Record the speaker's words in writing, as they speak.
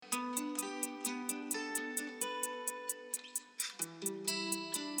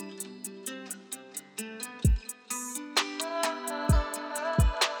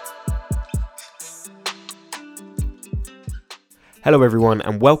Hello everyone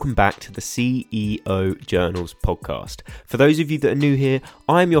and welcome back to the CEO Journals podcast. For those of you that are new here,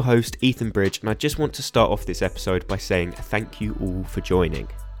 I'm your host Ethan Bridge and I just want to start off this episode by saying thank you all for joining.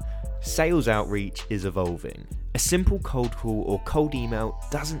 Sales outreach is evolving. A simple cold call or cold email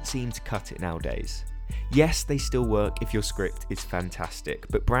doesn't seem to cut it nowadays. Yes, they still work if your script is fantastic,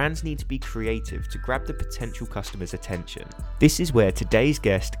 but brands need to be creative to grab the potential customer's attention. This is where today's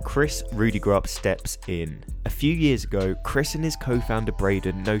guest, Chris Rudigrap, steps in. A few years ago, Chris and his co-founder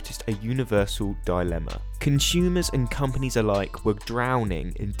Braden noticed a universal dilemma. Consumers and companies alike were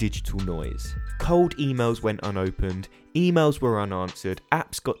drowning in digital noise. Cold emails went unopened, emails were unanswered,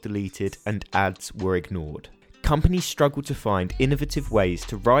 apps got deleted, and ads were ignored. Companies struggle to find innovative ways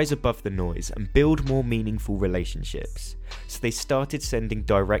to rise above the noise and build more meaningful relationships. So they started sending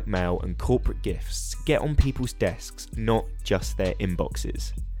direct mail and corporate gifts to get on people's desks, not just their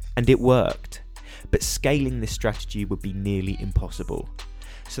inboxes. And it worked. But scaling this strategy would be nearly impossible.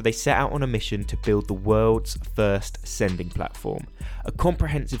 So they set out on a mission to build the world's first sending platform, a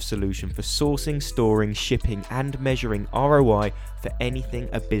comprehensive solution for sourcing, storing, shipping, and measuring ROI for anything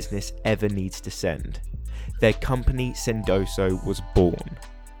a business ever needs to send. Their company, Sendoso, was born.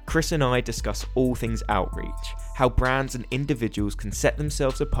 Chris and I discuss all things outreach, how brands and individuals can set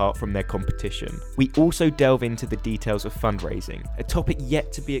themselves apart from their competition. We also delve into the details of fundraising, a topic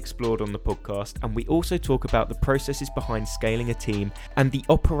yet to be explored on the podcast, and we also talk about the processes behind scaling a team and the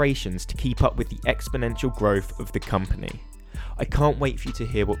operations to keep up with the exponential growth of the company. I can't wait for you to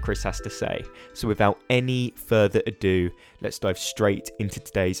hear what Chris has to say, so without any further ado, let's dive straight into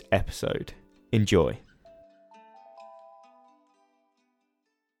today's episode. Enjoy.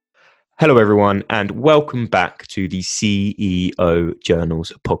 Hello everyone and welcome back to the CEO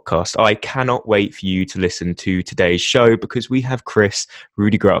Journals podcast. I cannot wait for you to listen to today's show because we have Chris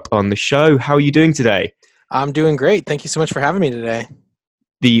Rudigrap on the show. How are you doing today? I'm doing great. Thank you so much for having me today.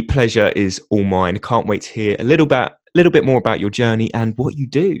 The pleasure is all mine. Can't wait to hear a little bit more about your journey and what you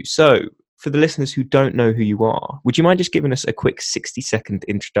do. So for the listeners who don't know who you are, would you mind just giving us a quick 60-second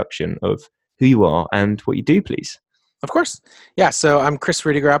introduction of who you are and what you do, please? Of course. Yeah, so I'm Chris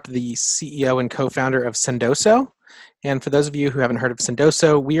Rudigrap, the CEO and co-founder of Sendoso. And for those of you who haven't heard of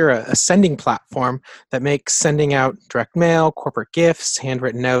Sendoso, we are a sending platform that makes sending out direct mail, corporate gifts,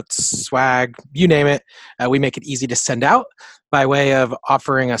 handwritten notes, swag, you name it. We make it easy to send out by way of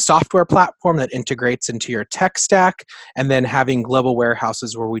offering a software platform that integrates into your tech stack and then having global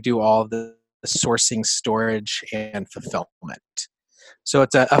warehouses where we do all of the sourcing, storage, and fulfillment. So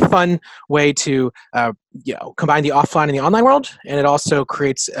it's a fun way to combine the offline and the online world, and it also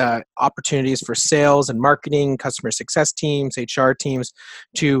creates opportunities for sales and marketing, customer success teams, HR teams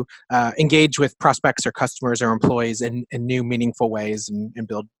to engage with prospects or customers or employees in new meaningful ways and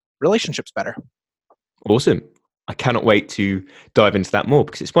build relationships better. Awesome. I cannot wait to dive into that more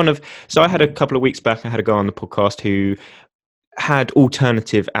because so I had a couple of weeks back, I had a guy on the podcast who had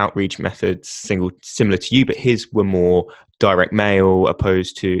alternative outreach methods similar to you, but his were more direct mail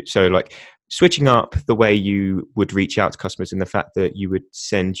opposed to, so like switching up the way you would reach out to customers in the fact that you would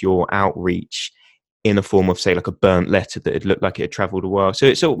send your outreach in a form of, say, like a burnt letter that it looked like it had traveled a while.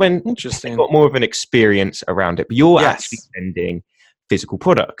 So when Interesting. got more of an experience around it, but you're Yes. actually sending physical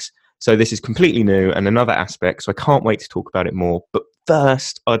products. So this is completely new and another aspect. So I can't wait to talk about it more. But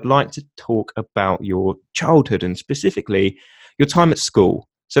first, I'd like to talk about your childhood and specifically your time at school.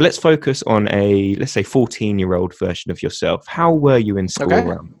 So let's focus on let's say 14-year-old version of yourself. How were you in school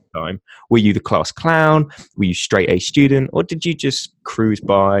around that time? Were you the class clown? Were you straight A student? Or did you just cruise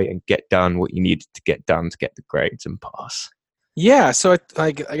by and get done what you needed to get done to get the grades and pass? Yeah, so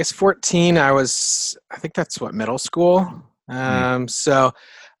I guess 14, I think that's middle school. So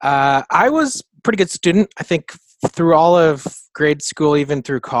I was a pretty good student. I think through all of grade school, even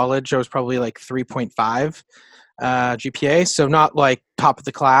through college, I was probably like 3.5. GPA, so not like top of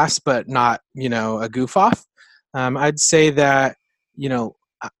the class, but not, a goof off. I'd say that,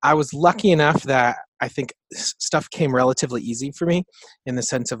 I was lucky enough that I think stuff came relatively easy for me in the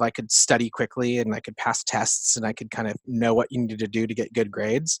sense of I could study quickly and I could pass tests and I could kind of know what you needed to do to get good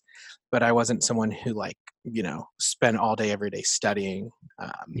grades. But I wasn't someone who spent all day, every day studying.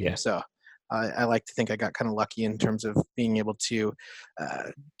 So I like to think I got kind of lucky in terms of being able to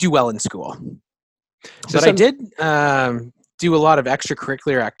do well in school. But I did do a lot of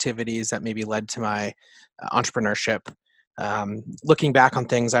extracurricular activities that maybe led to my entrepreneurship. Looking back on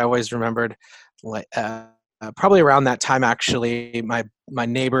things, I always remembered probably around that time, actually, my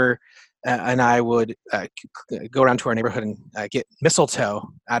neighbor and I would go around to our neighborhood and get mistletoe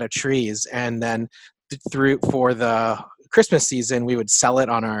out of trees. And then for the Christmas season, we would sell it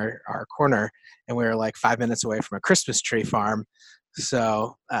on our corner. And we were like 5 minutes away from a Christmas tree farm.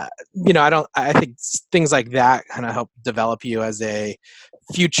 So, I think things like that kind of help develop you as a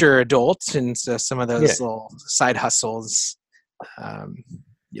future adult. And so some of Yeah, those little side hustles, um,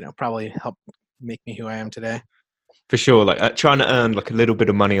 probably help make me who I am today. for sure. Like trying to earn like a little bit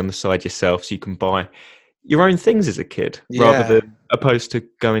of money on the side yourself so you can buy your own things as a kid, rather Yeah, than opposed to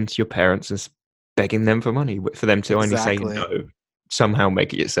going to your parents and begging them for money for them to only say exactly. no, somehow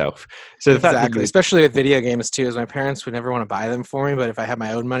make it yourself. So the fact that Exactly. you, Especially with video games too, is my parents would never want to buy them for me, but if I had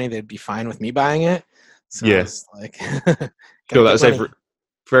my own money, they'd be fine with me buying it. So I yeah, was like, gotta sure, get that's money.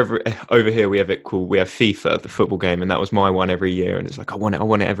 over here we have it called, we have FIFA, the football game, and that was my one every year. And it's like, I want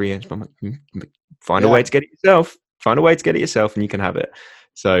it every year. So I'm like, find a Yeah. way to get it yourself. Find a way to get it yourself, and you can have it.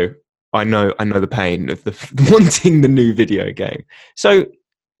 So I know the pain of the wanting the new video game. So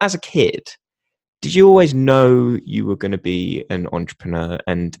as a kid, did you always know you were going to be an entrepreneur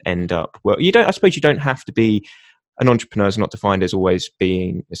and end up, well, you don't, I suppose you don't have to be an entrepreneur, is not defined as always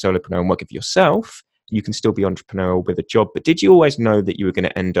being a solopreneur and working for yourself. You can still be entrepreneurial with a job, but did you always know that you were going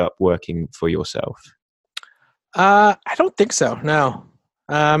to end up working for yourself? I don't think so. No.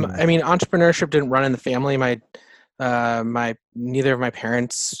 Mm. I mean, entrepreneurship didn't run in the family. My neither of my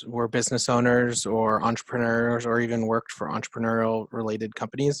parents were business owners or entrepreneurs or even worked for entrepreneurial related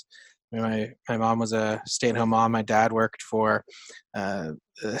companies. I mean, my mom was a stay-at-home mom. My dad worked for a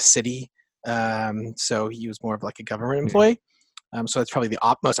city, so he was more of like a government Yeah, employee. So that's probably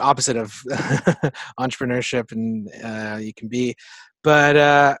the most opposite of entrepreneurship and you can be.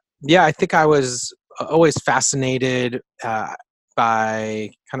 But yeah, I think I was always fascinated by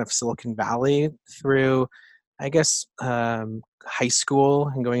kind of Silicon Valley through, I guess, high school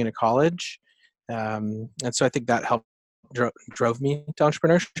and going into college. And so I think that helped drove me to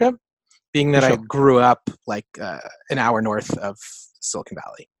entrepreneurship, being for that I sure. grew up like an hour north of Silicon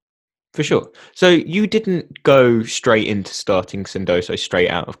Valley. For sure. So you didn't go straight into starting Sendoso straight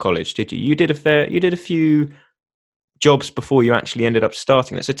out of college, did you? You did a few jobs before you actually ended up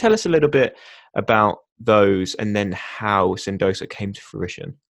starting it. So tell us a little bit about those and then how Sendoso came to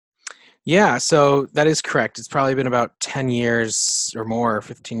fruition. Yeah, so that is correct. It's probably been about 10 years or more,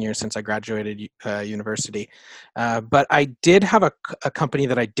 15 years since I graduated university. But I did have a company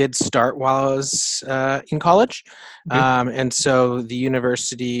that I did start while I was in college. Okay. And so the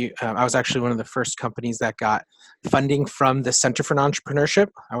university, I was actually one of the first companies that got funding from the Center for Entrepreneurship.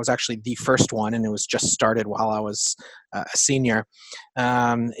 I was actually the first one, and it was just started while I was a senior.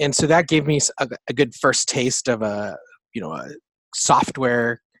 And so that gave me a good first taste of a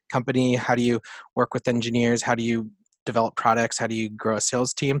software company. How do you work with engineers? How do you develop products? How do you grow a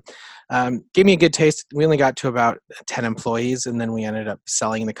sales team? Gave me a good taste. We only got to about 10 employees, and then we ended up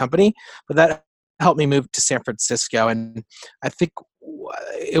selling the company. But that helped me move to San Francisco, and I think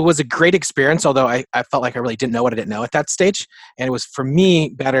it was a great experience, although I felt like I really didn't know what I didn't know at that stage. And it was, for me,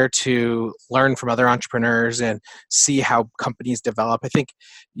 better to learn from other entrepreneurs and see how companies develop. I think,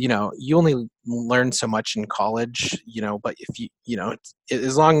 you only learn so much in college, but if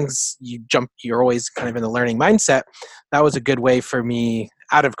as long as you're always kind of in the learning mindset. That was a good way for me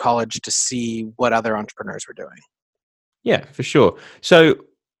out of college to see what other entrepreneurs were doing. Yeah, for sure. So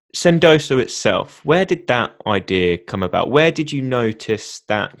Sendoso itself, where did that idea come about? Where did you notice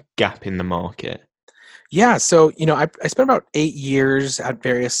that gap in the market? Yeah, so I spent about 8 years at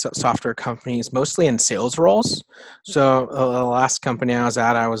various software companies, mostly in sales roles. So the last company I was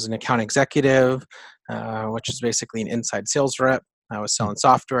at, I was an account executive, which is basically an inside sales rep. I was selling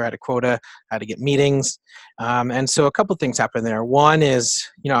software, I had a quota, I had to get meetings, and so a couple things happened there. One is,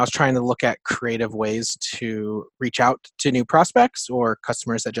 I was trying to look at creative ways to reach out to new prospects or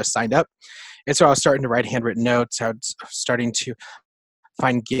customers that just signed up, and so I was starting to write handwritten notes. I was starting to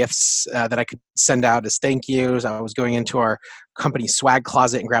find gifts that I could send out as thank yous. I was going into our company swag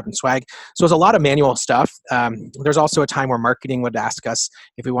closet and grabbing swag. So it was a lot of manual stuff. There's also a time where marketing would ask us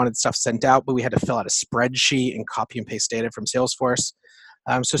if we wanted stuff sent out, but we had to fill out a spreadsheet and copy and paste data from Salesforce.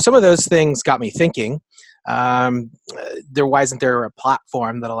 So some of those things got me thinking. Why isn't there a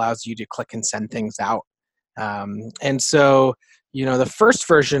platform that allows you to click and send things out? And so, the first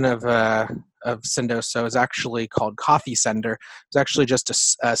version of Sendoso is actually called Coffee Sender. It's actually just a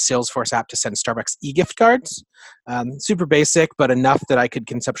Salesforce app to send Starbucks e-gift cards. Super basic, but enough that I could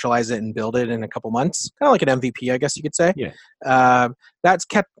conceptualize it and build it in a couple months. Kind of like an MVP, I guess you could say. Yeah. That's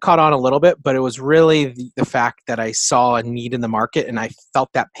caught on a little bit, but it was really the fact that I saw a need in the market, and I felt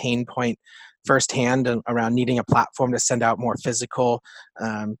that pain point firsthand around needing a platform to send out more physical,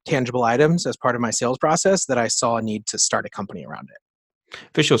 tangible items as part of my sales process, that I saw a need to start a company around it.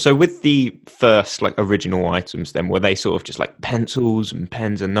 For sure. So with the first like original items then, were they sort of just like pencils and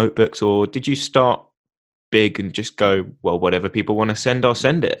pens and notebooks, or did you start big and just go, well, whatever people want to send, I'll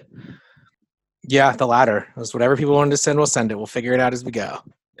send it? Yeah, the latter. It was whatever people wanted to send, we'll send it. We'll figure it out as we go.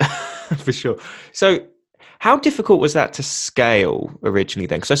 For sure. So how difficult was that to scale originally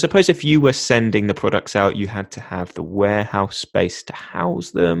then? Because I suppose if you were sending the products out, you had to have the warehouse space to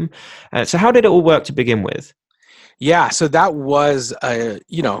house them. So how did it all work to begin with? Yeah, so that was,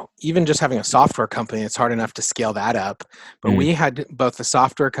 even just having a software company, it's hard enough to scale that up. But we had both the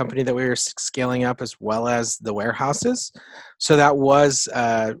software company that we were scaling up as well as the warehouses. So that was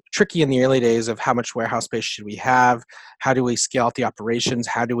tricky in the early days of how much warehouse space should we have? How do we scale out the operations?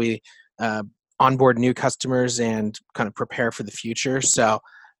 How do we onboard new customers and kind of prepare for the future? So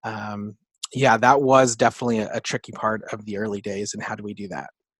that was definitely a tricky part of the early days. And how do we do that?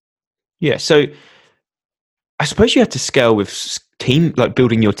 Yeah, so I suppose you had to scale with team, like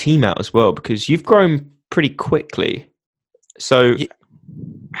building your team out as well, because you've grown pretty quickly. So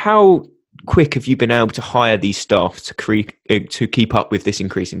how quick have you been able to hire these staff to keep up with this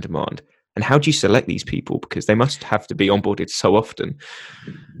increasing demand? And how do you select these people? Because they must have to be onboarded so often.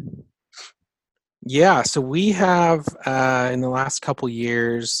 Yeah, so we have in the last couple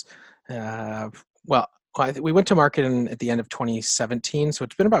years, we went to market at the end of 2017, so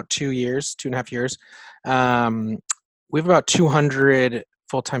it's been about 2.5 years. We have about 200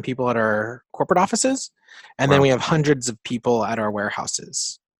 full-time people at our corporate offices, and then we have hundreds of people at our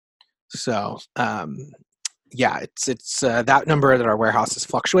warehouses. So it's that number at our warehouses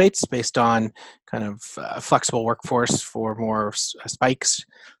fluctuates based on kind of flexible workforce for more spikes.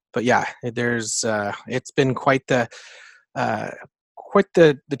 But yeah, it's been quite the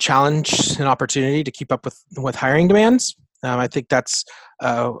challenge and opportunity to keep up with hiring demands. I think that's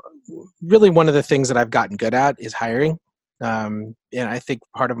really one of the things that I've gotten good at is hiring. And I think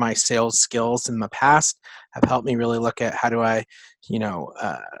part of my sales skills in the past have helped me really look at how do I,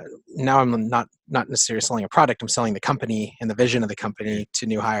 now I'm not necessarily selling a product, I'm selling the company and the vision of the company to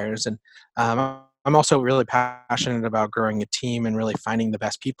new hires. And I'm also really passionate about growing a team and really finding the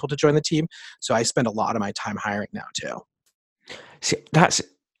best people to join the team. So I spend a lot of my time hiring now too. See, that's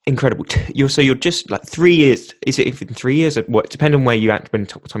incredible. You're just like 3 years. Is it even 3 years? What? Depending on where you at when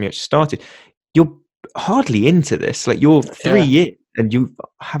time you actually started. You're hardly into this. Like you're 3 years, and you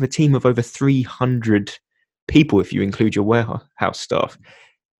have a team of over 300 people if you include your warehouse staff.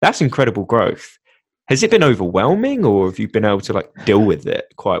 That's incredible growth. Has it been overwhelming, or have you been able to like deal with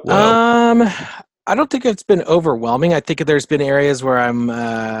it quite well? I don't think it's been overwhelming. I think there's been areas where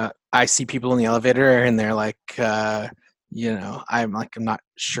I see people in the elevator and they're like, I'm not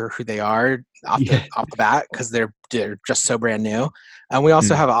sure who they are off the bat because they're just so brand new. And we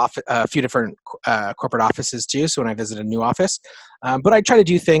also have a few different corporate offices too. So when I visit a new office, but I try to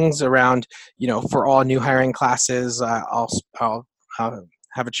do things around, for all new hiring classes, I'll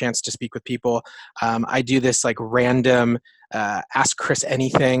have a chance to speak with people. I do this like random Ask Chris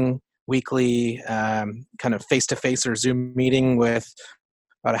Anything weekly kind of face-to-face or Zoom meeting with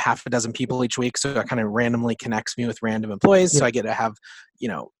about a half a dozen people each week. So it kind of randomly connects me with random employees. So I get to have,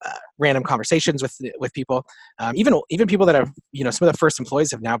 random conversations with people. Even people that have, some of the first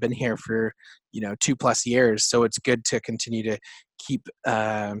employees have now been here for, 2+ years. So it's good to continue to keep,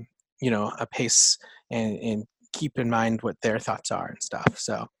 a pace and keep in mind what their thoughts are and stuff.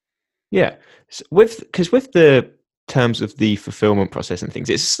 So. Yeah. So with the terms of the fulfillment process and things,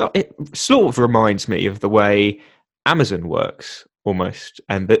 it sort of reminds me of the way Amazon works almost,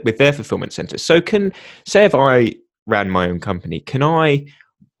 and with their fulfillment centers. So say if I ran my own company, can I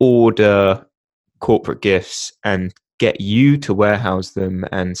order corporate gifts and get you to warehouse them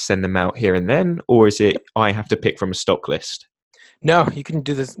and send them out here and then, or is it I have to pick from a stock list? No, you can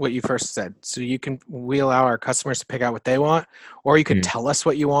do this, what you first said. So we allow our customers to pick out what they want, or you can tell us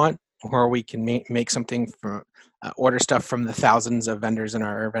what you want, or we can make something from order stuff from the thousands of vendors in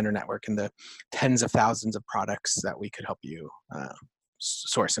our vendor network and the tens of thousands of products that we could help you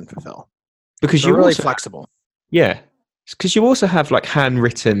source and fulfill. Because you're really flexible. Yeah, because you also have like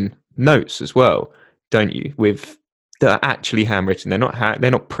handwritten notes as well, don't you? That are actually handwritten. They're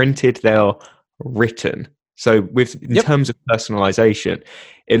not printed. They are written. So in terms of personalization,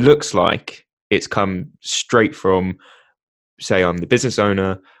 it looks like it's come straight from, say, I'm the business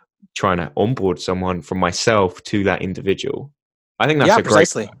owner trying to onboard someone from myself to that individual. I think that's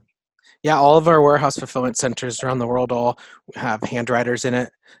precisely. Yeah, all of our warehouse fulfillment centers around the world all have handwriters in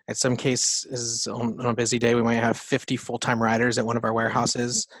it. In some cases, on a busy day, we might have 50 full-time writers at one of our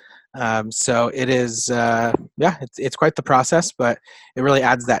warehouses. So it is, it's quite the process, but it really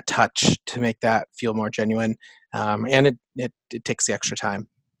adds that touch to make that feel more genuine. And it takes the extra time.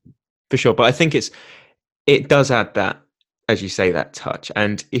 For sure. But I think it does add that, as you say, that touch.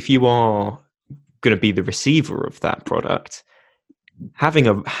 And if you are going to be the receiver of that product, having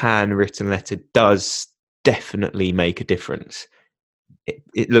a handwritten letter does definitely make a difference.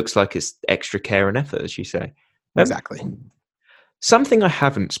 It looks like it's extra care and effort, as you say. Exactly. Something I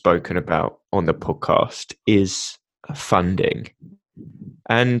haven't spoken about on the podcast is funding.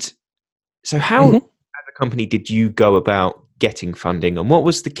 And so how, as a company, did you go about getting funding, and what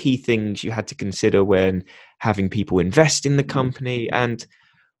was the key things you had to consider when having people invest in the company, and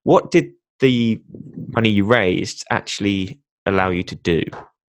what did the money you raised actually allow you to do?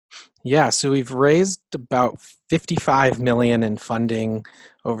 Yeah, so we've raised about 55 million in funding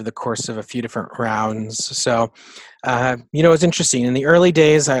over the course of a few different rounds. So, it's interesting. In the early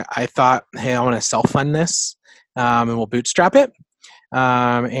days, I thought, hey, I want to self-fund this, and we'll bootstrap it.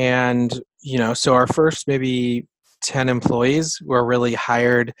 So our first maybe 10 employees were really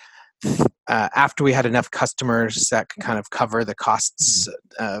hired after we had enough customers that could kind of cover the costs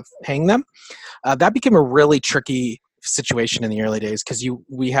of paying them. That became a really tricky situation in the early days because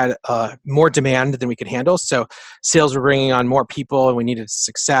we had more demand than we could handle. So sales were bringing on more people, and we needed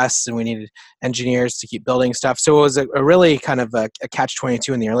success, and we needed engineers to keep building stuff. So it was a really kind of a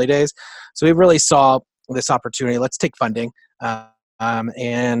catch-22 in the early days. So we really saw this opportunity. Let's take funding,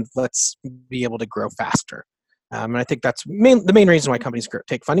 and let's be able to grow faster. And I think that's the main reason why companies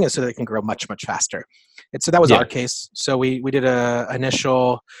take funding is so they can grow much, much faster. And so that was our case. So we did a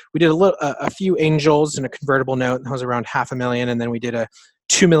few angels and a convertible note that was around $500,000, and then we did a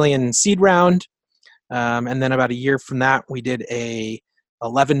 $2 million seed round. And then about a year from that, we did a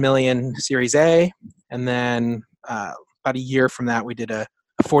 11 million Series A, and then about a year from that, we did a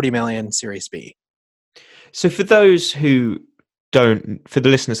 40 million Series B. So for the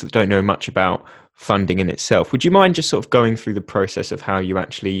listeners that don't know much about funding in itself, would you mind just sort of going through the process of how you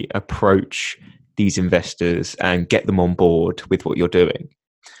actually approach these investors and get them on board with what you're doing?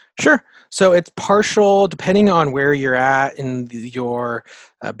 Sure. So it's partial depending on where you're at in your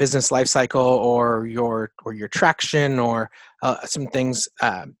business life cycle or your traction or some things.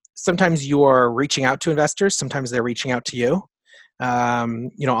 Sometimes you are reaching out to investors. Sometimes they're reaching out to you.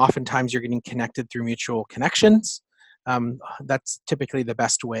 Oftentimes you're getting connected through mutual connections. That's typically the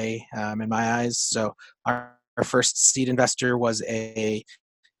best way in my eyes. So our first seed investor was a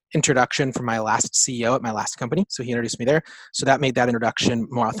introduction from my last CEO at my last company. So he introduced me there. So that made that introduction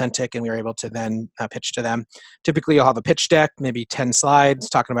more authentic, and we were able to then pitch to them. Typically you'll have a pitch deck, maybe 10 slides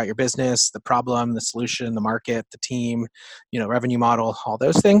talking about your business, the problem, the solution, the market, the team, revenue model, all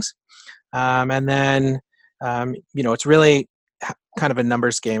those things. And then, it's really kind of a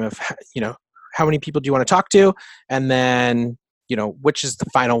numbers game of, how many people do you want to talk to? And then, which is the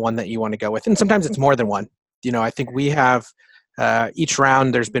final one that you want to go with? And sometimes it's more than one. I think we have each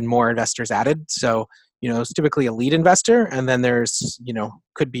round, there's been more investors added. So, it's typically a lead investor. And then there's,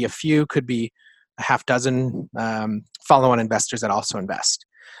 could be a few, could be a half dozen follow-on investors that also invest.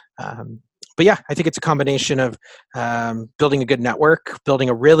 But yeah, I think it's a combination of building a good network, building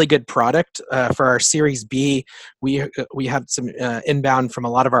a really good product. For our Series B, we had some inbound from a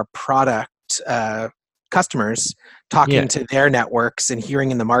lot of our product customers talking to their networks and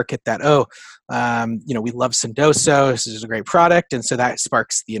hearing in the market that, we love Sendoso, this is a great product. And so that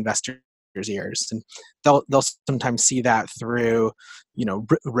sparks the investors' ears. And they'll sometimes see that through,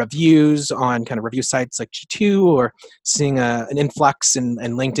 reviews on kind of review sites like G2, or seeing an influx in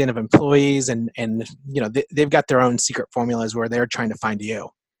LinkedIn of employees. And they've got their own secret formulas where they're trying to find you.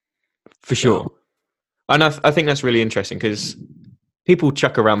 For sure. And I think that's really interesting because people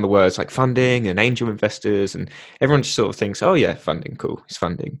chuck around the words like funding and angel investors, and everyone just sort of thinks, oh yeah, funding, cool, it's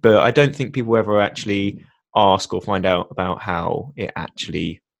funding. But I don't think people ever actually ask or find out about how it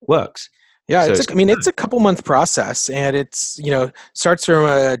actually works. Yeah, it's a couple month process, and it's, starts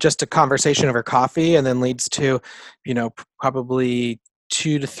from just a conversation over coffee, and then leads to, probably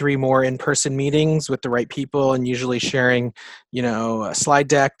 2 to 3 more in-person meetings with the right people, and usually sharing, a slide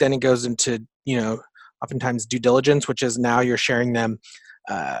deck. Then it goes into, oftentimes due diligence, which is now you're sharing them,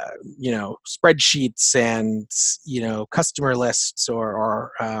 spreadsheets and, customer lists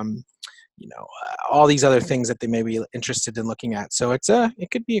or all these other things that they may be interested in looking at. So it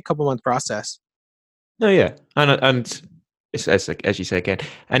could be a couple month process. No, yeah. And it's, as you say again,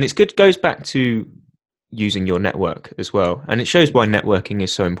 and it's good, goes back to using your network as well. And it shows why networking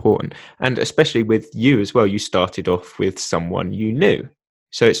is so important. And especially with you as well, you started off with someone you knew.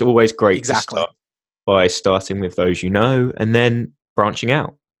 So it's always great to start by starting with those and then branching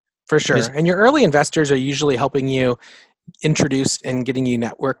out. For sure. And your early investors are usually helping you introduce and getting you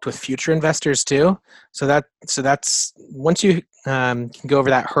networked with future investors too. So that's once you can go over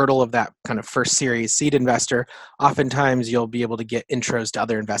that hurdle of that kind of first series seed investor, oftentimes you'll be able to get intros to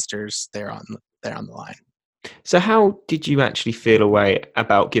other investors there there on the line. So how did you actually feel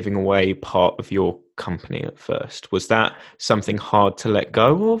about giving away part of your company at first? Was that something hard to let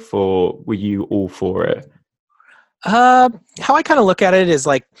go of, or were you all for it? How I kind of look at it is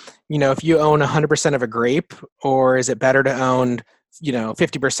like, if you own 100% of a grape, or is it better to own,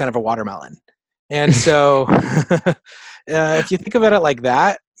 50% of a watermelon? And so if you think about it like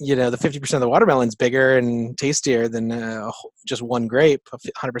that, the 50% of the watermelon's bigger and tastier than just one grape,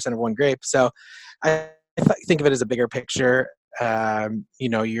 100% of one grape. So I think of it as a bigger picture.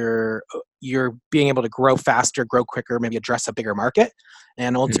 You're being able to grow faster, grow quicker, maybe address a bigger market,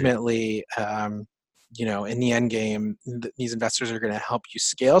 and ultimately, in the end game, these investors are going to help you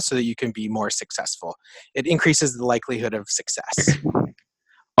scale so that you can be more successful. It increases the likelihood of success.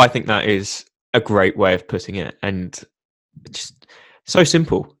 I think that is a great way of putting it, and just so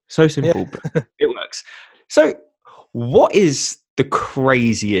simple, Yeah. but it works. So, what is the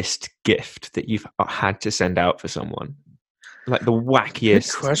craziest gift that you've had to send out for someone? Like the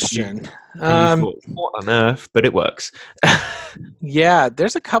wackiest? Good question. And you thought, what on earth? But it works. Yeah,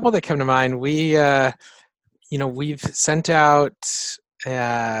 there's a couple that come to mind. We've sent out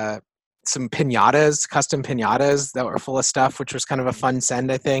some pinatas, custom pinatas that were full of stuff, which was kind of a fun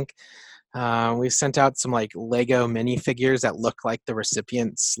send, I think. We sent out some like Lego minifigures that look like the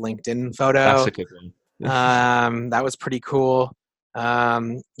recipient's LinkedIn photo. That's a good one. That was pretty cool.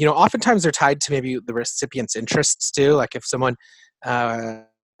 Oftentimes they're tied to maybe the recipient's interests too. Like if someone's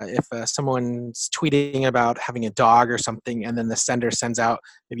tweeting about having a dog or something, and then the sender sends out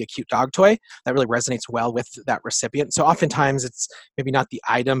maybe a cute dog toy, that really resonates well with that recipient. So oftentimes it's maybe not the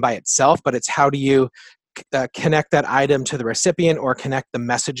item by itself, but it's how do you connect that item to the recipient, or connect the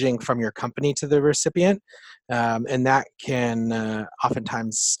messaging from your company to the recipient. And that can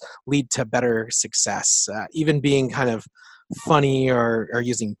oftentimes lead to better success. Even being kind of funny or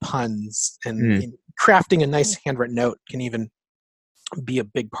using puns and crafting a nice handwritten note can even be a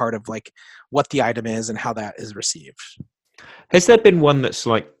big part of like what the item is and how that is received. Has there been one that's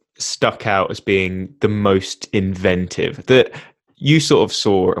like stuck out as being the most inventive that you sort of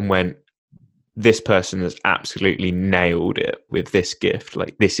saw and went, this person has absolutely nailed it with this gift,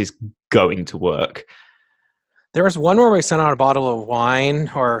 like this is going to work? There was one where we sent out a bottle of wine,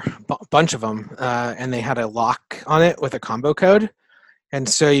 or a bunch of them, and they had a lock on it with a combo code. And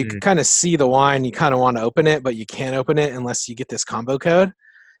so you can kind of see the wine, you kind of want to open it, but you can't open it unless you get this combo code.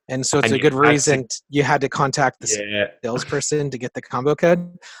 And so it's a good reason you had to contact the salesperson to get the combo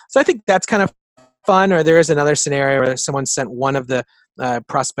code. So I think that's kind of fun. Or there is another scenario where someone sent one of the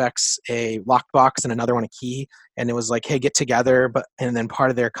prospects a lockbox and another one a key, and it was like, hey, get together. And then part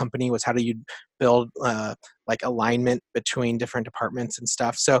of their company was how do you build like alignment between different departments and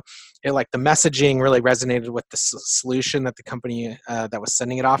stuff. So the messaging really resonated with the solution that the company that was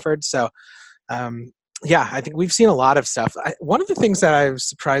sending it offered. So I think we've seen a lot of stuff. One of the things that I was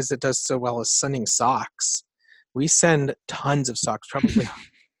surprised that does so well is sending socks. We send tons of socks, probably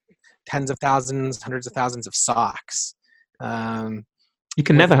tens of thousands, hundreds of thousands of socks. You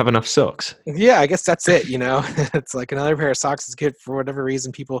can never have enough socks. Yeah, I guess that's it. It's like another pair of socks is good for whatever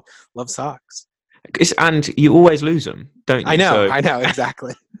reason people love socks. And you always lose them, don't you? I know,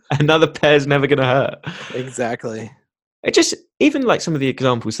 exactly. Another pair's never going to hurt. Exactly. It just, even like some of the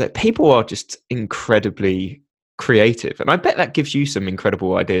examples that people are just incredibly creative. And I bet that gives you some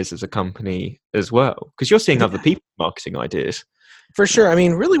incredible ideas as a company as well, because you're seeing other people's marketing ideas. For sure. I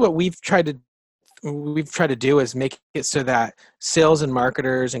mean, really what we've tried to do is make it so that sales and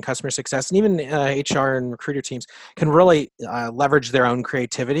marketers and customer success and even HR and recruiter teams can really leverage their own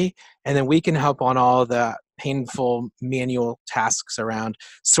creativity. And then we can help on all the painful manual tasks around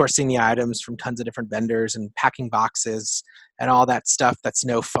sourcing the items from tons of different vendors and packing boxes and all that stuff that's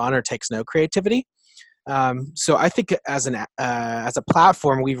no fun or takes no creativity. So I think as a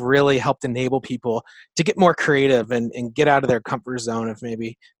platform, we've really helped enable people to get more creative and get out of their comfort zone of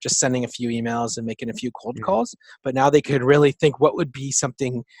maybe just sending a few emails and making a few cold calls. But now they could really think what would be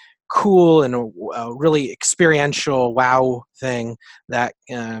something cool and a really experiential wow thing that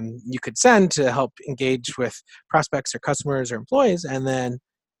you could send to help engage with prospects or customers or employees. And then,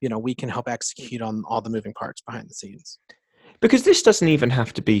 we can help execute on all the moving parts behind the scenes. Because this doesn't even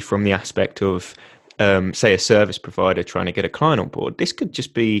have to be from the aspect of say a service provider trying to get a client on board. This could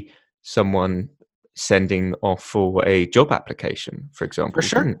just be someone sending off for a job application, for example. For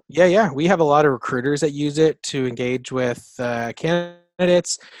sure. Yeah. We have a lot of recruiters that use it to engage with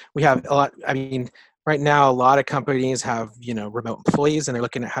candidates. We have a lot. I mean, right now, a lot of companies have, remote employees, and they're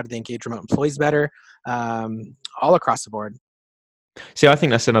looking at how do they engage remote employees better, all across the board. See, I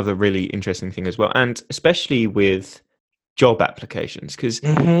think that's another really interesting thing as well. And especially with job applications, because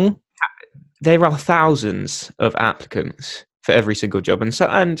there are thousands of applicants for every single job,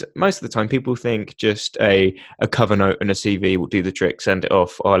 and most of the time people think just a cover note and a CV will do the trick. Send it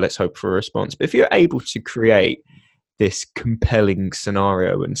off. Oh, let's hope for a response. But if you're able to create this compelling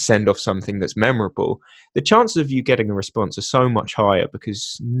scenario and send off something that's memorable, the chances of you getting a response are so much higher,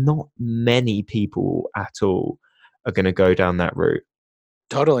 because not many people at all are going to go down that route.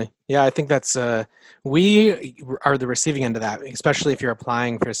 Totally. Yeah, I think that's we are the receiving end of that, especially if you're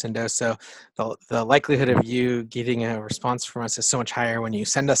applying for Sendo. So the likelihood of you getting a response from us is so much higher when you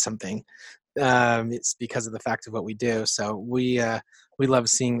send us something. It's because of the fact of what we do. So we love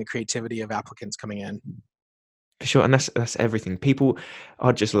seeing the creativity of applicants coming in. For sure, and that's everything. People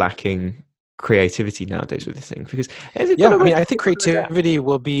are just lacking creativity nowadays with this thing, because yeah, I mean, I think creativity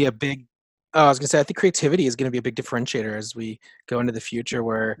will be a big. Oh, I was gonna say, I think creativity is gonna be a big differentiator as we go into the future,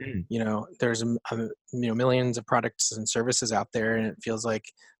 where there's millions of products and services out there, and it feels like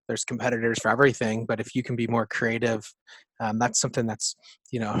there's competitors for everything. But if you can be more creative, that's something that's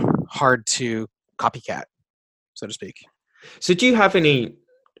hard to copycat, so to speak. So, do you have any?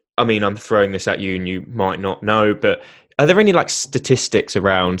 I mean, I'm throwing this at you, and you might not know, but are there any statistics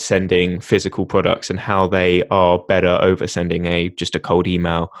around sending physical products and how they are better over sending just a cold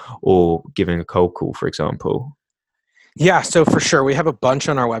email or giving a cold call, for example? Yeah, so for sure, we have a bunch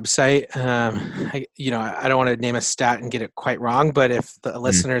on our website. I don't want to name a stat and get it quite wrong, but if the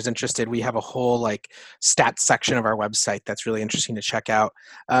listener is interested, we have a whole stats section of our website that's really interesting to check out.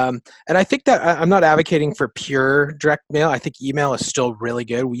 And I think that I'm not advocating for pure direct mail. I think email is still really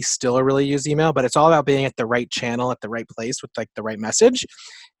good. We still really use email, but it's all about being at the right channel, at the right place with the right message.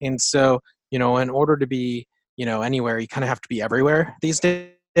 And so, in order to be, anywhere, you kind of have to be everywhere these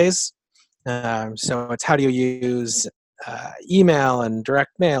days. So it's how do you use email and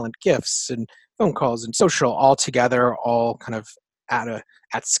direct mail and gifts and phone calls and social all together, all kind of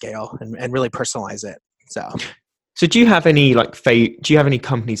at scale and really personalize it. So do you have any do you have any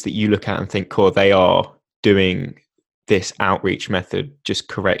companies that you look at and think, cool, they are doing this outreach method just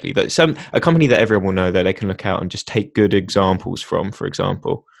correctly? That a company that everyone will know that they can look out and just take good examples from, for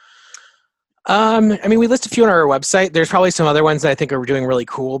example. I mean, we list a few on our website. There's probably some other ones that I think are doing really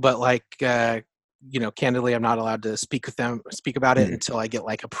cool, but candidly, I'm not allowed to speak about it until I get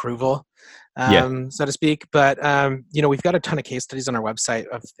approval, so to speak. But we've got a ton of case studies on our website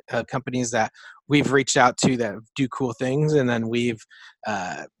of companies that we've reached out to that do cool things, and then we've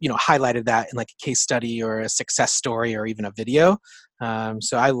highlighted that in a case study or a success story or even a video.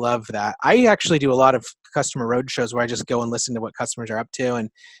 So I love that. I actually do a lot of customer road shows where I just go and listen to what customers are up to, and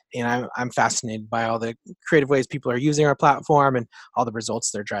I'm fascinated by all the creative ways people are using our platform and all the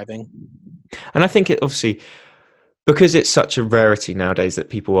results they're driving. And I think it obviously, because it's such a rarity nowadays that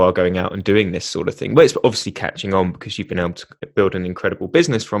people are going out and doing this sort of thing, but it's obviously catching on because you've been able to build an incredible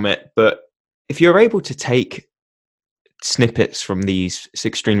business from it. But if you're able to take snippets from these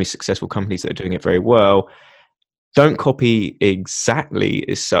extremely successful companies that are doing it very well, don't copy exactly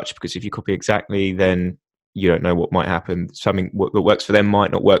as such, because if you copy exactly, then you don't know what might happen. Something that works for them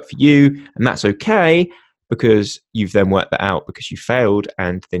might not work for you, and that's okay, because you've then worked that out because you failed,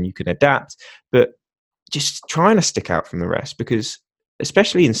 and then you can adapt. But just trying to stick out from the rest, because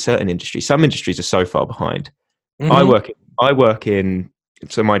especially in certain industries, some industries are so far behind. I work in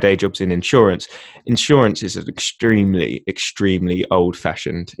so my day job's in insurance. Insurance is an extremely, extremely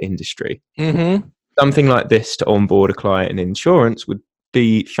old-fashioned industry. Something like this to onboard a client in insurance would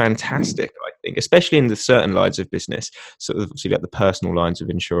be fantastic, I think, especially in the certain lines of business, sort of obviously the personal lines of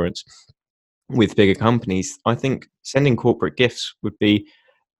insurance with bigger companies. I think sending corporate gifts would be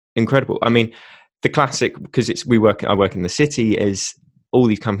incredible. I mean, the classic, because I work in the city, is all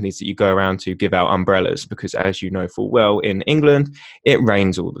these companies that you go around to give out umbrellas, because as you know full well, in England, it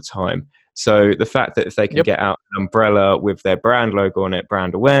rains all the time. So the fact that if they can get out an umbrella with their brand logo on it,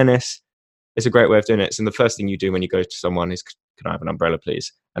 brand awareness, it's a great way of doing it. And the first thing you do when you go to someone is, can I have an umbrella,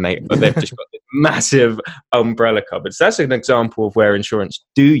 please? And they've just got this massive umbrella cupboard. So that's an example of where insurance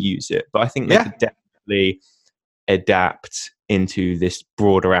do use it. But I think they could definitely adapt into this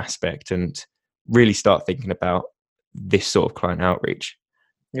broader aspect and really start thinking about this sort of client outreach.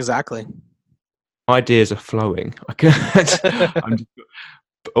 Exactly. Ideas are flowing. I'm just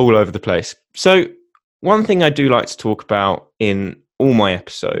all over the place. So one thing I do like to talk about in all my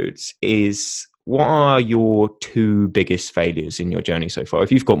episodes is, what are your 2 biggest failures in your journey so far?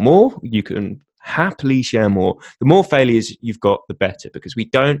 If you've got more, you can happily share more. The more failures you've got, the better, because we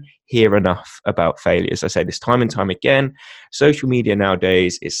don't hear enough about failures. I say this time and time again. Social media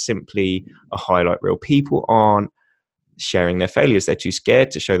nowadays is simply a highlight reel. People aren't sharing their failures. They're too scared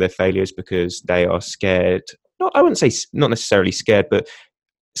to show their failures because they are scared. I wouldn't say not necessarily scared, but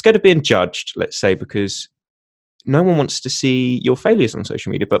scared of being judged, let's say, because no one wants to see your failures on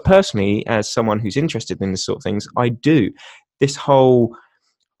social media. But personally, as someone who's interested in this sort of things, I do. This whole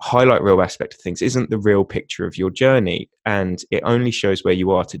highlight reel aspect of things isn't the real picture of your journey, and it only shows where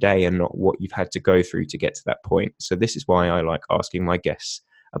you are today and not what you've had to go through to get to that point. So this is why I like asking my guests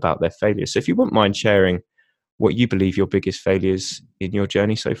about their failures. So if you wouldn't mind sharing what you believe your biggest failures in your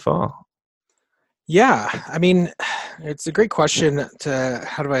journey so far. Yeah, I mean, it's a great question to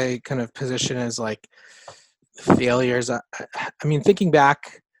how do I kind of position as like failures. I mean, thinking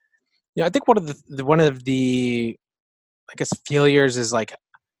back, I think one of the I guess failures is like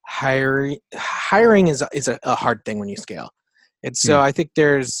hiring is a hard thing when you scale. And so Mm. I think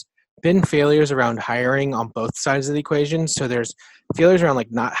there's been failures around hiring on both sides of the equation. So there's failures around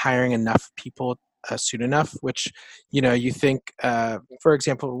like not hiring enough people soon enough, which, you think, for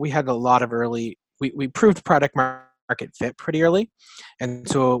example, we had a lot of we proved product market fit pretty early. And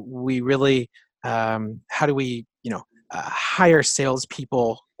so we really, how do we, hire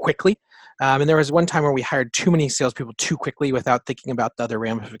salespeople quickly? And there was one time where we hired too many salespeople too quickly without thinking about the other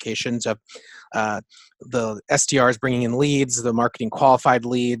ramifications of the SDRs bringing in leads, the marketing qualified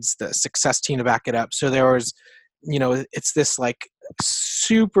leads, the success team to back it up. So there was, it's this like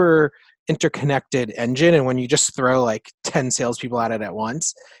super interconnected engine. And when you just throw like 10 salespeople at it at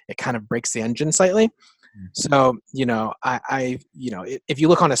once, it kind of breaks the engine slightly. So, if you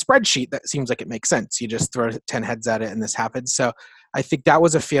look on a spreadsheet, that seems like it makes sense. You just throw 10 heads at it and this happens. So I think that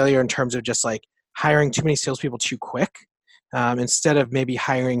was a failure in terms of just like hiring too many salespeople too quick, instead of maybe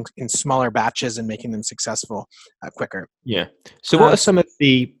hiring in smaller batches and making them successful quicker. Yeah. So what are some of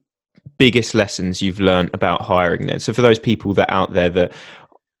the biggest lessons you've learned about hiring then? So for those people that out there that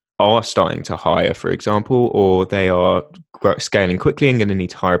are starting to hire, for example, or they are scaling quickly and going to need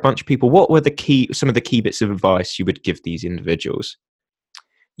to hire a bunch of people, what were some of the key bits of advice you would give these individuals?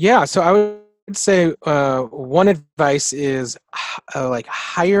 Yeah, so I would say one advice is like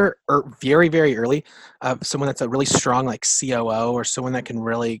hire very, very early someone that's a really strong like COO or someone that can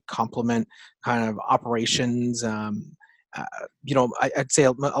really complement kind of operations. I'd say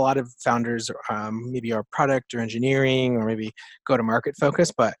a lot of founders maybe are product or engineering or maybe go to market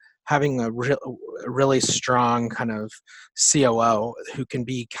focus, but having a really strong kind of COO who can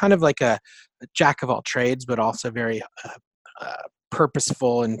be kind of like a jack of all trades, but also very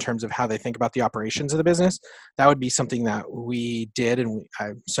purposeful in terms of how they think about the operations of the business. That would be something that we did, and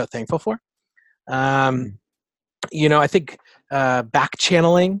I'm so thankful for. I think back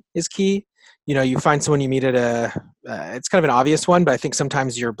channeling is key. You find someone you meet at it's kind of an obvious one, but I think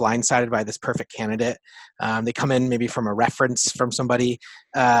sometimes you're blindsided by this perfect candidate. They come in maybe from a reference from somebody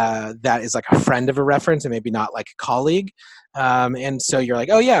that is like a friend of a reference and maybe not like a colleague. And so you're like,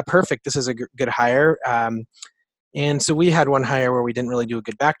 oh yeah, perfect. This is a good hire. And so we had one hire where we didn't really do a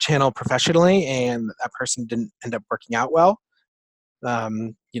good back channel professionally, and that person didn't end up working out well.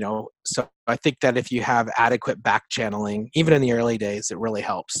 So I think that if you have adequate back channeling, even in the early days, it really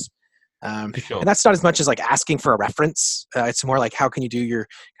helps. Sure. And that's not as much as like asking for a reference. It's more like how can you do your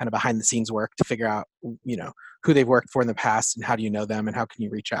kind of behind the scenes work to figure out, who they've worked for in the past and how do you know them and how can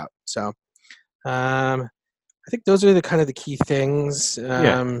you reach out. So I think those are the kind of the key things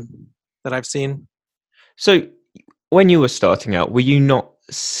that I've seen. So when you were starting out, were you not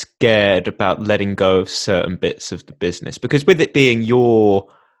scared about letting go of certain bits of the business? Because with it being your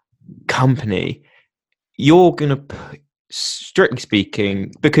company, you're going to, strictly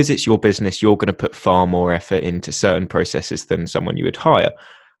speaking, because it's your business, you're going to put far more effort into certain processes than someone you would hire.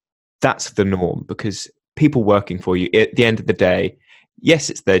 That's the norm, because people working for you, at the end of the day, yes,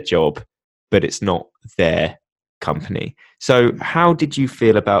 it's their job, but it's not their company. So how did you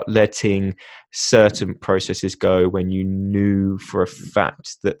feel about letting certain processes go when you knew for a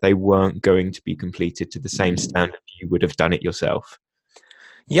fact that they weren't going to be completed to the same standard you would have done it yourself?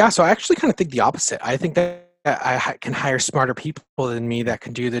 Yeah, so I actually kind of think the opposite. I think that I can hire smarter people than me that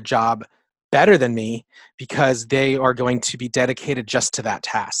can do the job better than me because they are going to be dedicated just to that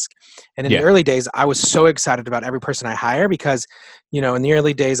task. And in the early days, I was so excited about every person I hire because, in the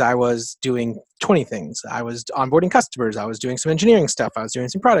early days, I was doing 20 things. I was onboarding customers. I was doing some engineering stuff. I was doing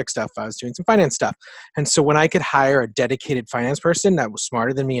some product stuff. I was doing some finance stuff. And so when I could hire a dedicated finance person that was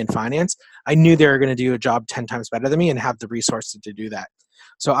smarter than me in finance, I knew they were going to do a job 10 times better than me and have the resources to do that.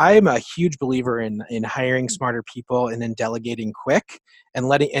 So I am a huge believer in hiring smarter people and then delegating quick and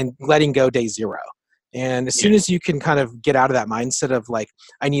letting go day zero. And as soon as you can kind of get out of that mindset of like,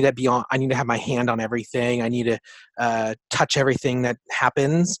 I need to have my hand on everything. I need to touch everything that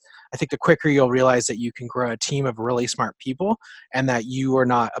happens. I think the quicker you'll realize that you can grow a team of really smart people and that you are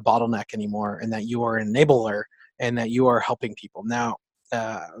not a bottleneck anymore and that you are an enabler and that you are helping people. Now,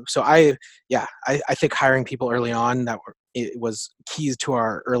 So I think hiring people early on it was keys to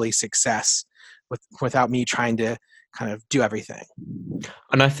our early success without me trying to kind of do everything.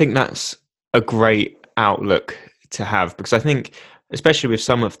 And I think that's a great outlook to have, because I think, especially with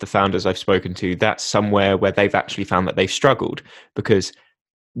some of the founders I've spoken to, that's somewhere where they've actually found that they've struggled, because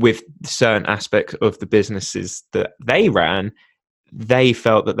with certain aspects of the businesses that they ran, they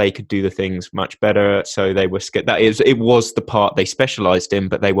felt that they could do the things much better. So they were scared. It was the part they specialized in,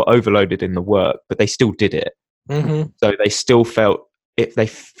 but they were overloaded in the work, but they still did it. Mm-hmm. So they still felt it. They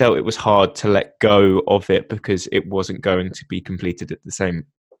felt it was hard to let go of it because it wasn't going to be completed at the same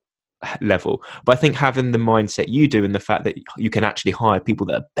level. But I think having the mindset you do, and the fact that you can actually hire people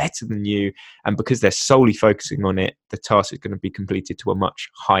that are better than you, and because they're solely focusing on it, the task is going to be completed to a much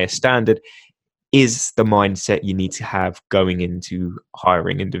higher standard, is the mindset you need to have going into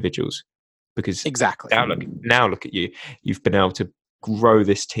hiring individuals. Because Exactly. now look at you. You've been able to grow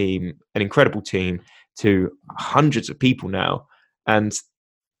this team, an incredible team, to hundreds of people now, and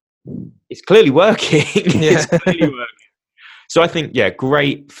it's clearly working. Yeah. It's clearly working. So I think,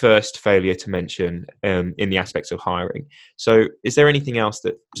 great first failure to mention in the aspects of hiring. So is there anything else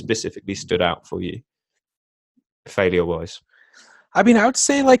that specifically stood out for you, failure-wise? I mean, I would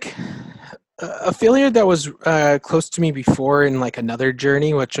say like a failure that was close to me before in like another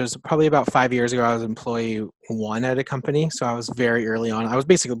journey, which was probably about 5 years ago. I was employee 1 at a company, so I was very early on. I was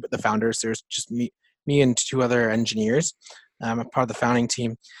basically the founder. So there's just me and 2 other engineers. I'm a part of the founding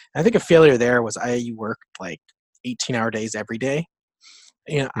team. And I think a failure there was I worked like 18-hour days every day.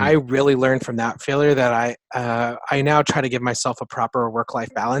 I really learned from that failure that I now try to give myself a proper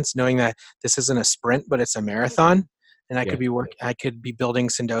work-life balance, knowing that this isn't a sprint, but it's a marathon. And I could be building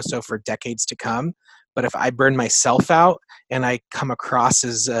Sendoso for decades to come. But if I burn myself out and I come across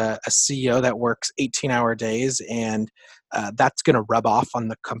as a CEO that works 18-hour days, and that's going to rub off on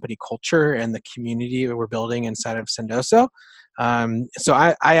the company culture and the community that we're building inside of Sendoso. So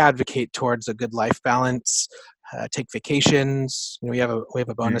I advocate towards a good life balance. Take vacations. We have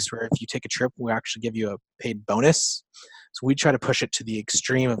a bonus where if you take a trip, we actually give you a paid bonus. So we try to push it to the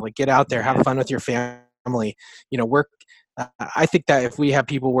extreme of like, get out there, have fun with your family, work. I think that if we have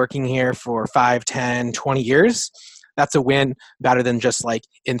people working here for 5, 10, 20 years, that's a win, better than just like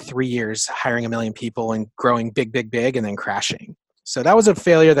in 3 years hiring 1 million people and growing big, big, big and then crashing. So that was a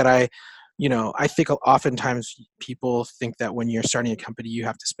failure that I think oftentimes people think that when you're starting a company, you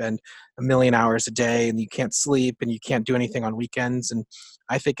have to spend 1 million hours a day and you can't sleep and you can't do anything on weekends. And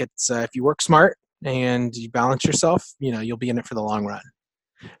I think it's if you work smart and you balance yourself, you'll be in it for the long run.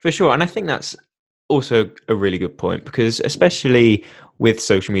 For sure. And I think that's also a really good point, because especially with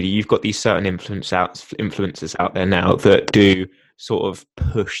social media, you've got these certain influencers out there now that do sort of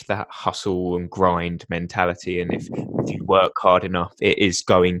push that hustle and grind mentality, and if you work hard enough, it is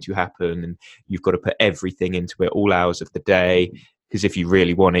going to happen, and you've got to put everything into it, all hours of the day, because if you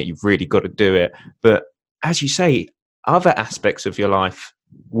really want it, you've really got to do it. But as you say, other aspects of your life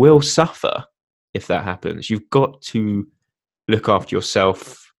will suffer if that happens. You've got to look after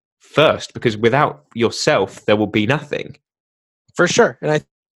yourself first, because without yourself there will be nothing. For sure. And I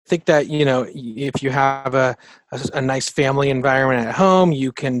think that if you have a nice family environment at home,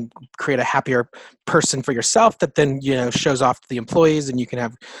 you can create a happier person for yourself that then shows off to the employees, and you can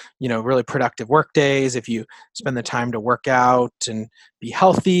have really productive work days. If you spend the time to work out and be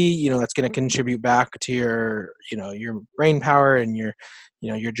healthy, that's going to contribute back to your your brain power and your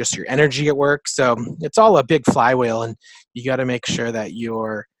energy at work. So it's all a big flywheel, and you got to make sure that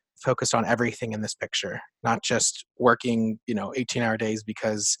you're focused on everything in this picture, not just working 18-hour days,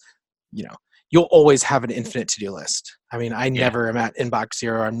 because you'll always have an infinite to-do list. I mean, I never am at inbox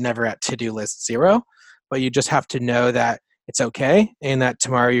 0, I'm never at to-do list 0, but you just have to know that it's okay, and that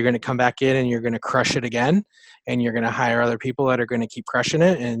tomorrow you're going to come back in and you're going to crush it again, and you're going to hire other people that are going to keep crushing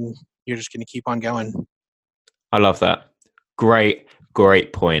it, and you're just going to keep on going. I love that. Great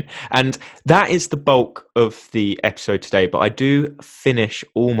point. And that is the bulk of the episode today, but I do finish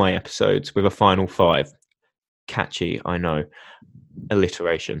all my episodes with a final 5. Catchy, I know.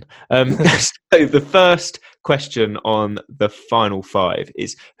 Alliteration. So the first question on the final 5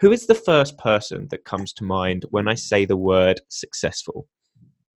 is, who is the first person that comes to mind when I say the word successful?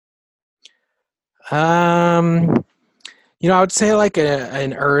 I would say like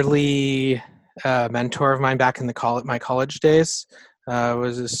an early mentor of mine back in my college days.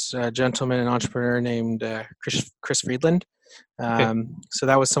 Was this gentleman, an entrepreneur named Chris Friedland. So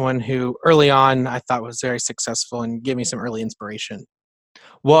that was someone who early on I thought was very successful and gave me some early inspiration.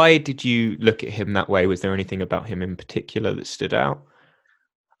 Why did you look at him that way? Was there anything about him in particular that stood out?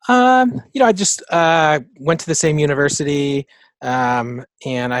 I just went to the same university, and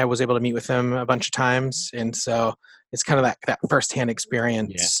I was able to meet with him a bunch of times, and so it's kind of that firsthand Yeah.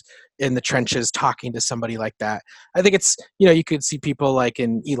 experience in the trenches, talking to somebody like that. I think it's you could see people like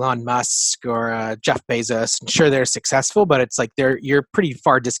in Elon Musk or Jeff Bezos, and sure they're successful, but it's like you're pretty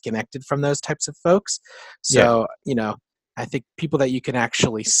far disconnected from those types of folks. Yeah. So I think people that you can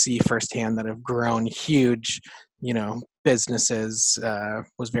actually see firsthand that have grown huge, businesses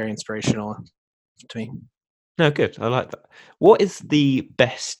was very inspirational to me. No, good. I like that. What is the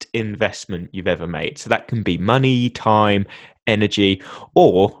best investment you've ever made? So that can be money, time, energy,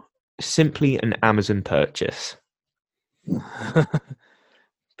 or simply an Amazon purchase.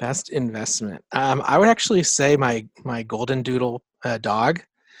 Best investment. I would actually say my golden doodle dog.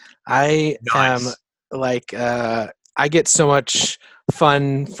 I am Nice. like I get so much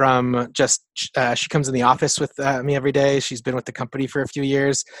fun from just she comes in the office with me every day. She's been with the company for a few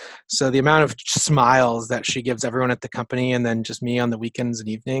years, so the amount of smiles that she gives everyone at the company, and then just me on the weekends and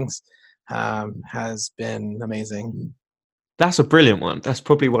evenings, has been amazing. That's a brilliant one. That's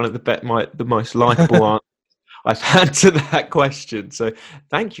probably one of the most likable answers I've had to that question. So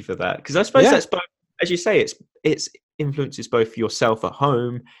thank you for that. Because I suppose Yeah. that's both, as you say, it's influences both yourself at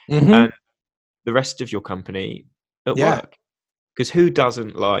home Hmm. and the rest of your company at Yeah. work. Because who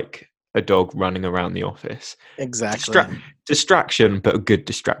doesn't like a dog running around the office? Exactly. Distraction, but a good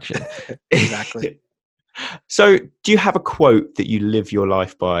distraction. Exactly. So, do you have a quote that you live your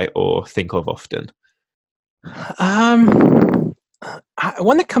life by or think of often? Um,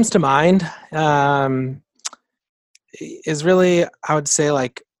 One that comes to mind is really, I would say,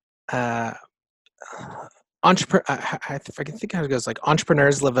 like uh, entrepreneur. If I can think how it goes, like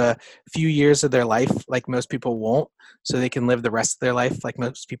entrepreneurs live a few years of their life like most people won't, so they can live the rest of their life like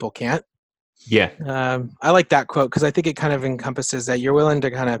most people can't. Yeah, I like that quote because I think it kind of encompasses that you're willing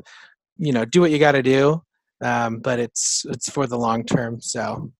to kind of do what you got to do, but it's for the long term.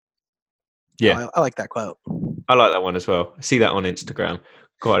 So yeah, I like that quote. I like that one as well. I see that on Instagram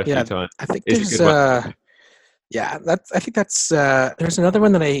quite a few Yeah, times. I think It's a there's good one. yeah, I think that's there's another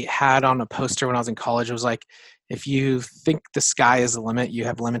one that I had on a poster when I was in college. It was like, if you think the sky is the limit, you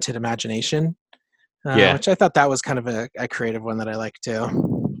have limited imagination, Yeah, which I thought that was kind of a creative one that I like too.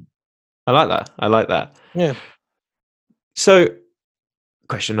 I like that. I like that. Yeah. So,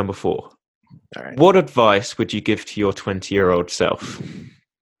 question number 4. All right. What advice would you give to your 20-year-old self?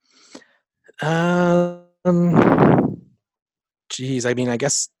 Geez, I mean, I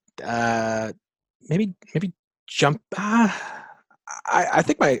guess uh, maybe jump. I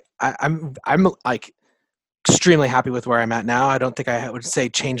think I'm like extremely happy with where I'm at now. I don't think I would say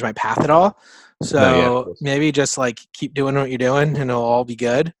change my path at all. No, yeah, of So course. maybe just like keep doing what you're doing, and it'll all be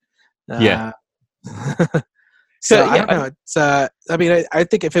good. Yeah. Uh, So, so I yeah, don't know. It's I mean, I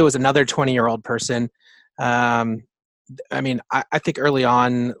think if it was another 20-year-old person, um, I mean, I think early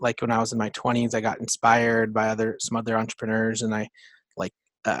on, like when I was in my 20s, I got inspired by some other entrepreneurs, and I like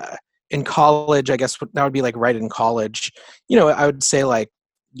uh, in college. I guess that would be like right in college. I would say like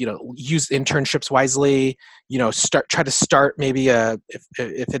use internships wisely. Try to start maybe if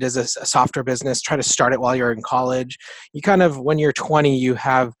it is a software business, try to start it while you're in college. You kind of when you're 20, you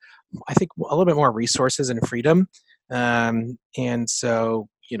have I think a little bit more resources and freedom, and so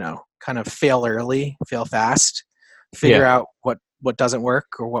kind of fail early, fail fast, figure yeah, out what doesn't work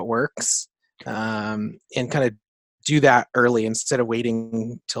or what works, and kind of do that early instead of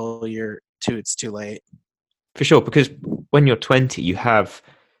waiting till it's too late. for sure. Because when you're 20, you have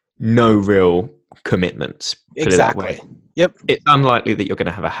no real commitments, put it that way. Exactly. Yep. It's unlikely that you're going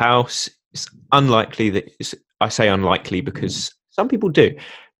to have a house. It's unlikely I say unlikely because some people do.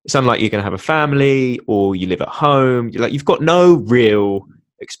 It's unlikely you're going to have a family or you live at home. You've got no real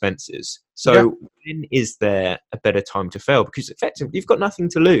expenses. Yeah. So when is there a better time to fail? Because effectively, you've got nothing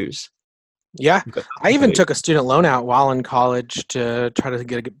to lose. Yeah. You've got I nothing to even lose. took a student loan out while in college to try to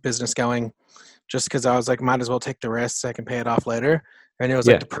get a business going, just because I was like, might as well take the risks. I can pay it off later. And it was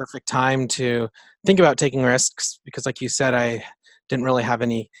like Yeah, the perfect time to think about taking risks because, like you said, I didn't really have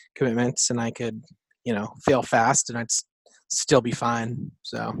any commitments and I could, fail fast and still be fine.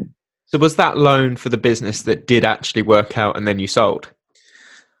 So so was that loan for the business that did actually work out and then you sold?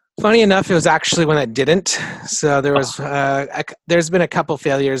 funny enough, it was actually when I didn't. So Oh, there's been a couple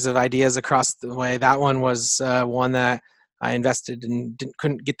failures of ideas across the way. That one was one that I invested and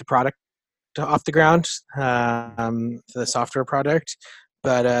couldn't get the product off the ground for the software product.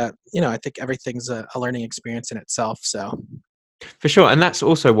 But I think everything's a learning experience in itself. So for sure. And that's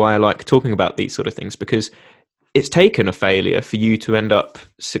also why I like talking about these sort of things because it's taken a failure for you to end up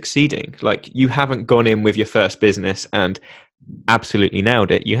succeeding. Like you haven't gone in with your first business and absolutely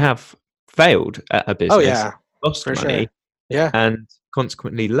nailed it. You have failed at a business, Oh yeah, lost for money, sure. Yeah. and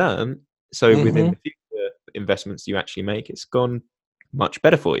consequently learned. So within Hmm. the future investments you actually make, it's gone much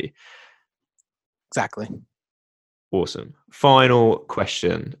better for you. Exactly. Awesome. Final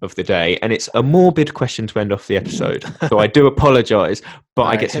question of the day, and it's a morbid question to end off the episode. So I do apologize, but All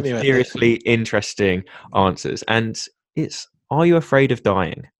I right, get hit some me with it. seriously interesting answers. And it's, are you afraid of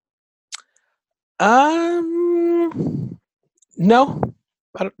dying? No,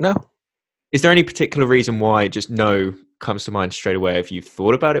 I don't know. Is there any particular reason why just no comes to mind straight away? Have you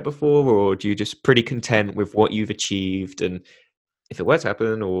thought about it before, or do you just pretty content with what you've achieved? And if it were to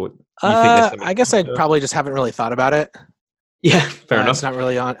happen, or you think there's something I guess I harder? probably just haven't really thought about it. Yeah, fair It's enough. not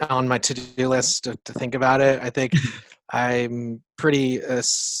really on my to-do list to think about it. I think I'm pretty,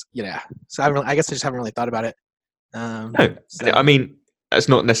 yeah. So I guess I just haven't really thought about it. No, So I mean, that's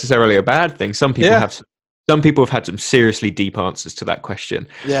not necessarily a bad thing. Some people yeah, have had some seriously deep answers to that question.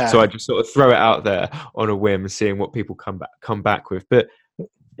 So yeah, I just sort of throw it out there on a whim, seeing what people come back with. But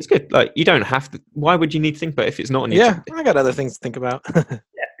it's good. Like, you don't have to. Why would you need to think about it if it's not on your yeah. I got other things to think about.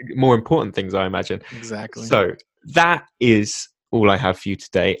 more important things, I imagine. Exactly. So that is all I have for you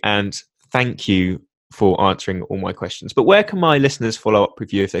today. And thank you for answering all my questions. But where can my listeners follow up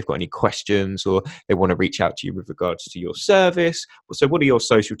with you if they've got any questions, or they want to reach out to you with regards to your service? So what are your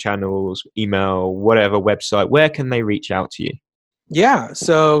social channels, email, whatever, website? Where can they reach out to you? Yeah,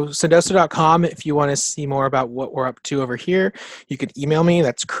 so Sendoso.com, if you want to see more about what we're up to over here, you could email me.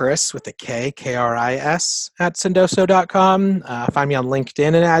 That's Chris with a K, Kris, at Sendoso.com. Find me on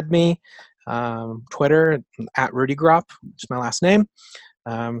LinkedIn and add me. Twitter, at Rudy Gropp, which is my last name.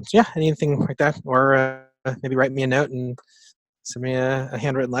 So yeah, anything like that. Or maybe write me a note and send me a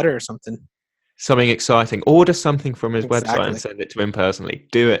handwritten letter or something. Something exciting. Order something from his website Exactly. and send it to him personally.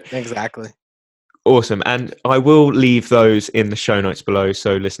 Do it. Exactly. Awesome. And I will leave those in the show notes below.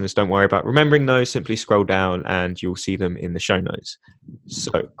 So listeners, don't worry about remembering those. Simply scroll down and you'll see them in the show notes.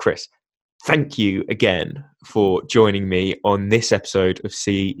 So, Chris, thank you again for joining me on this episode of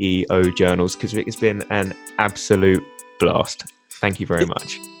CEO Journals, because it has been an absolute blast. Thank you very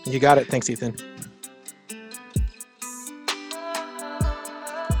much. You got it. Thanks, Ethan.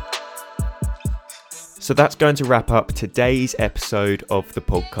 So that's going to wrap up today's episode of the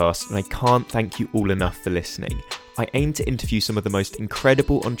podcast, and I can't thank you all enough for listening. I aim to interview some of the most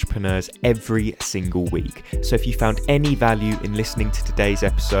incredible entrepreneurs every single week. So if you found any value in listening to today's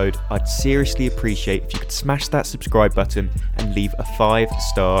episode, I'd seriously appreciate if you could smash that subscribe button and leave a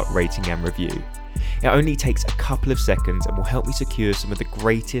 5-star rating and review. It only takes a couple of seconds and will help me secure some of the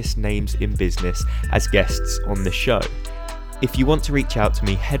greatest names in business as guests on the show. If you want to reach out to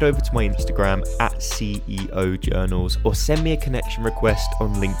me, head over to my Instagram at CEO Journals, or send me a connection request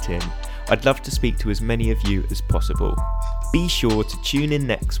on LinkedIn. I'd love to speak to as many of you as possible. Be sure to tune in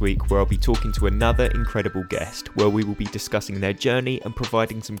next week, where I'll be talking to another incredible guest, where we will be discussing their journey and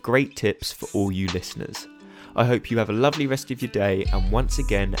providing some great tips for all you listeners. I hope you have a lovely rest of your day, and once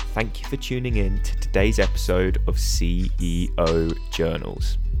again, thank you for tuning in to today's episode of CEO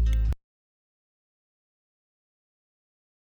Journals.